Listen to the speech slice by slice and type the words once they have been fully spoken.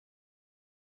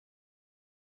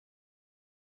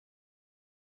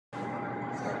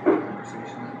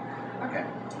situation. Okay.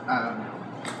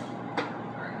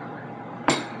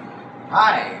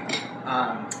 Hi.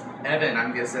 Evan,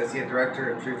 I'm the Associate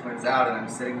Director of Truth Wins Out, and I'm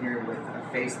sitting here with a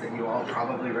face that you all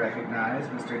probably recognize,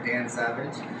 Mr. Dan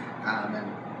Savage.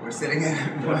 And we're sitting in...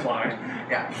 Fly.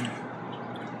 Yeah.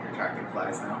 You're attracting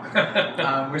flies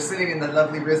now. We're sitting in the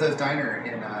lovely Rizzo's Diner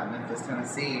in Memphis,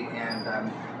 Tennessee,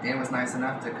 and Dan was nice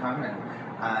enough to come and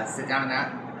sit down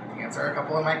and answer a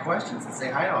couple of my questions and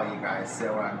say hi to all you guys.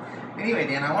 So anyway,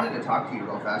 Dan, I wanted to talk to you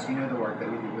real fast. You know the work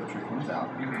that we do with Truth Wins Out.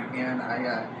 Mm-hmm. And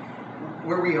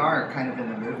where we are kind of in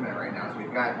the movement right now is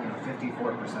we've got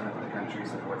 54% of the country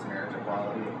supports marriage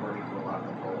equality according to a lot of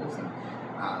the polls,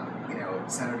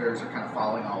 and senators are kind of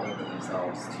falling all over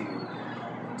themselves to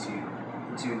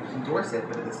endorse it,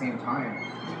 but at the same time,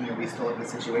 we still have the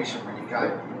situation where you've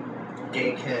got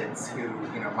gay kids who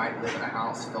might live in a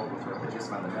house filled with religious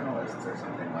fundamentalists or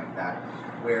something like that,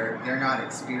 where they're not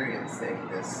experiencing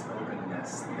this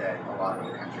openness that a lot of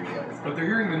the country is. But they're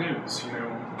hearing the news,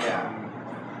 Yeah.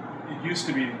 It used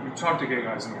to be, we talked to gay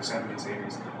guys in the 70s,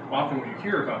 80s, often what you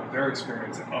hear about their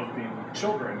experience of being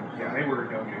children when they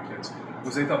were young gay kids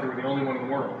was they thought they were the only one in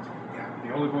the world. Yeah.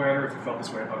 The only boy on earth who felt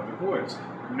this way about other boys.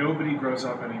 Nobody grows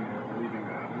up anymore believing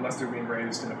that, unless they're being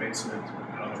raised in a basement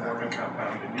on a Mormon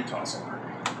compound in Utah somewhere.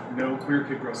 No queer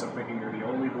kid grows up thinking they're the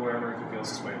only boy on earth who feels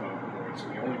this way about other boys,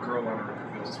 or the only girl on earth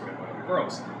who feels this way about other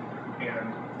girls.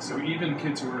 And so even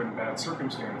kids who are in bad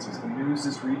circumstances, the news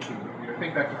is reaching them.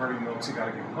 Think back to Harvey Milk's "You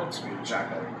Gotta Give Him Hope" speech,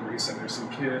 where he said there's some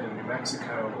kid in New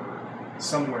Mexico or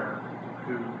somewhere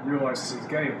who realizes he's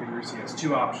gay and figures he has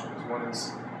two options. One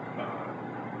is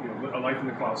a life in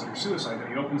the closet or suicide. And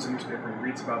he opens the newspaper and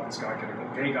reads about this guy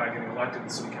gay guy getting elected to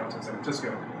the city council in San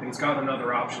Francisco, and he's got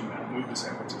another option now: move to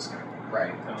San Francisco.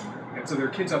 Right. And so there are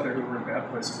kids out there who are in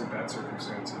bad places in bad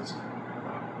circumstances,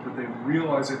 but they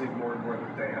realize, I think, more and more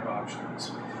that they have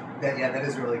options. That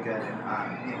is really good.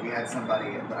 And we had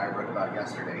somebody that I wrote about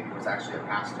yesterday who was actually a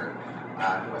pastor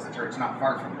who has a church not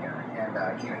far from here, and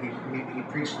he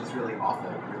preached this really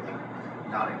awful, really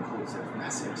not inclusive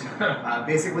message,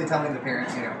 basically telling the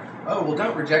parents, oh, well,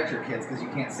 don't reject your kids because you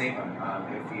can't save them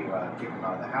if you kick them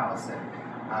out of the house.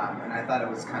 And I thought it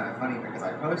was kind of funny because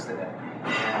I posted it,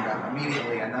 and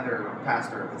immediately another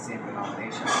pastor of the same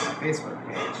denomination on my Facebook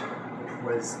page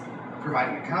was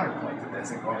providing a counterpoint to this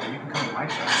and going, well, you can come to my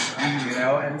church,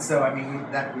 and so we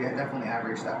definitely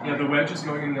averaged that. Yeah, the wedge is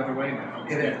going in the other way now.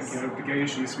 It is. The gay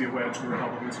issue used to be a wedge for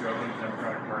Republicans to open the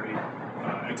Democratic Party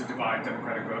and to divide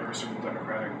Democratic voters from the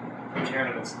Democratic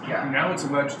candidates. Yeah. Now it's a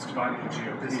wedge that's dividing the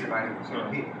GOP. It's dividing the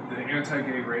GOP. The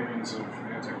anti-gay ratings of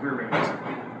anti-queer ratings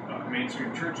of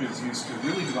mainstream churches used to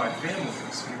really divide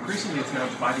families. Increasingly, it's now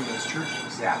dividing those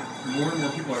churches. Yeah. More and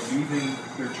more people are leaving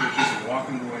their churches and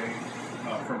walking away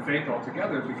from faith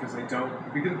altogether because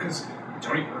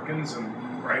Tony Perkins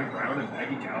and Brian Brown and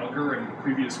Maggie Gallagher and the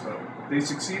previous vote, they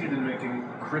succeeded in making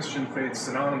Christian faith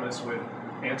synonymous with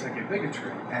anti-gay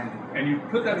bigotry. And you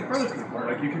put that in front of people,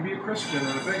 like you can be a Christian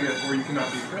and a bigot, or you cannot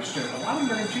be a Christian. A lot of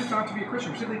them are going to choose not to be a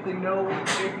Christian, particularly if they know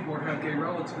gay people or have gay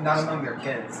relatives. Not among their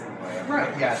kids, anyway.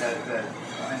 Right. Yeah,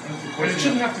 and it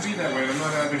shouldn't have to be that way. I'm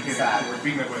not advocating for it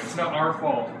being that way. It's not our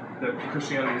fault that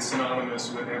Christianity is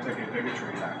synonymous with anti-gay bigotry.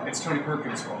 Exactly. It's Tony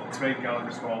Perkins' fault, it's Maggie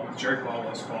Gallagher's fault, it's Jerry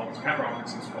Falwell's fault, it's Pat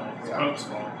Robertson's fault, it's Pope's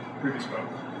fault, previous Pope.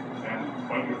 And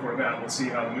one before that, we'll see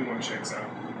how the new one shakes out.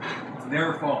 It's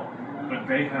their fault, but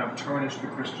they have tarnished the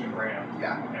Christian brand.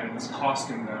 Yeah. And it's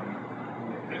costing them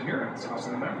adherents,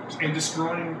 costing them members, and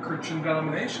destroying Christian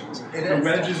denominations. The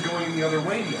wedge is going the other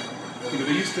way now.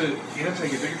 They used to,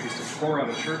 anti-gay bigotry used to pour out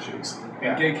of churches,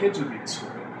 and gay kids would be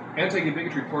destroyed. Anti-gay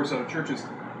bigotry pours out of churches.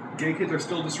 Gay kids are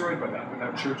still destroyed by that, but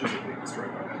now churches are being destroyed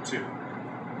by that too.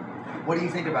 What do you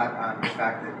think about the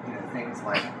fact that things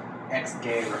like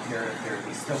ex-gay reparative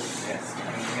therapy still exist?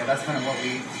 That's kind of what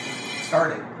we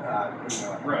started,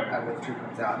 with Truth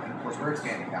Wins Out, and of course we're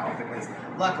expanding now because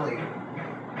luckily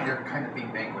they're kind of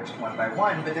being vanquished one by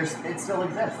one, but it still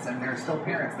exists, and there are still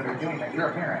parents that are doing that. You're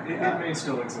a parent. It may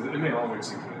still exist. It may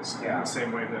always exist. Yeah. In the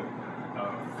same way that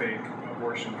fake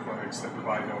abortion clinics that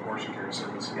provide no abortion care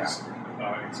services exist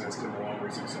and will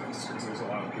always exist, because there's a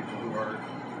lot of people who are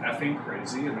effing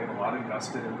crazy and they have a lot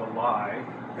invested in the lie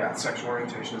that sexual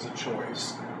orientation is a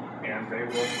choice, and they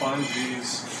will fund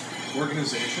these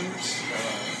organizations,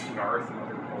 NARTH and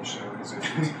other bullshit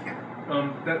organizations,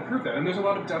 that prove that. And there's a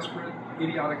lot of desperate,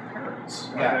 idiotic parents.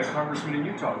 A congressman in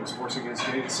Utah who's forcing his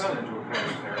gay son into a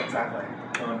parent therapy. Exactly.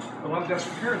 A lot of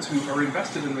desperate parents who are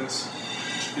invested in this.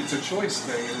 It's a choice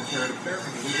thing in reparative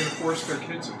therapy. They're going to force their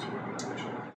kids into it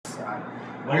eventually.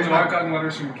 Although I've gotten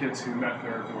letters from kids who met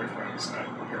their boyfriends at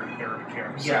reparative therapy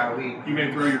camps. Yeah, you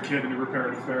may throw your kid into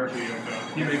reparative therapy,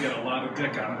 and you may get a lot of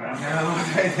dick out of that.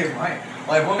 No, they might.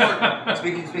 Well, I have one more.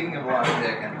 Speaking of a lot of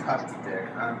dick and tough dick,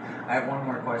 I have one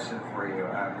more question for you.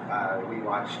 We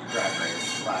watched Drag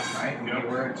Race last night. Yep. You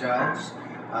were a judge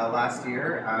last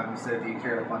year. So do you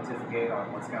care to pontificate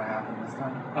on what's going to happen this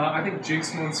time? I think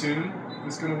Jinx Monsoon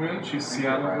is going to win. She's a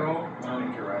Seattle girl. I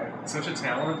think you're right. Such a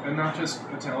talent, and not just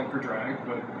a talent for drag,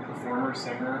 but performer,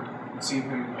 singer. I've seen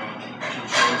him in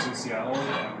shows in Seattle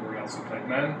where he also played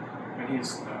men, and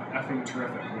he's effing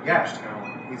terrific. Yeah. Huge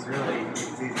talent. He's really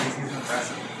he's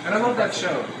impressive. And I love that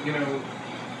show. You know,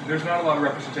 there's not a lot of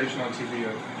representation on TV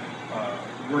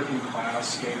of working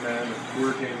class gay men, of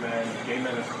poor gay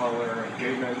men of color, and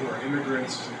gay men who are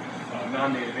immigrants,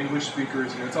 non-native English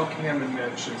speakers. You know, it's all Cam and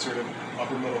Mitch and sort of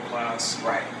upper middle class.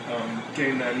 Right.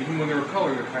 Gay men, even when they're of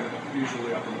color, they're kind of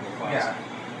usually upper middle class. Yeah.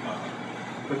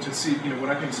 But to see, what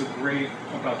I think is so great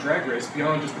about Drag Race,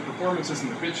 beyond just the performances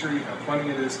and the bitchery, how funny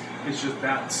it is just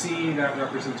that seeing that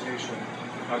representation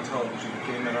on television.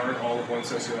 Gay men aren't all of one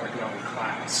socioeconomic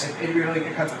class. It really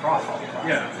cuts across all the classes.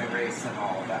 Yeah. And race and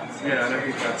all of that. So Yeah, and I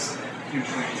think that's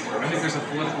hugely important. I think there's a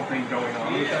political thing going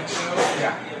on with that show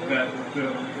Yeah. that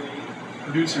the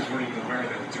producers weren't even aware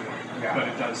they were doing. Yeah. But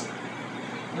it does.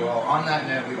 Well, on that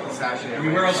note, we will saturate. I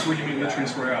mean, where else would you meet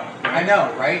Latrice Royale? Right? I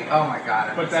know, right? Oh my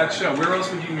God. But that show, where else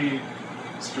would you meet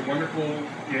such a wonderful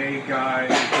gay guy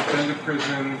who's been to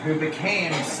prison? Who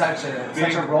became such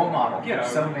a role model for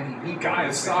so many people. Guy,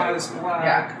 size,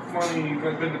 black, funny,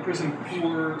 been to prison,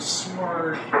 poor,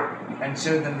 smart. And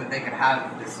showed them that they could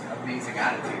have this amazing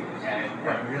attitude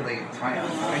and really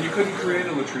triumph. And you couldn't create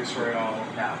a Latrice Royale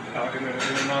No. in a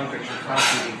nonfiction. Not a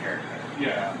TV character.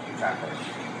 Yeah. Exactly.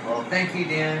 Well, thank you,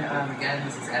 Dan. Again,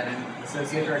 this is Evan,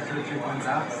 Associate Director of Truth Ones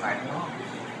Out, signing off.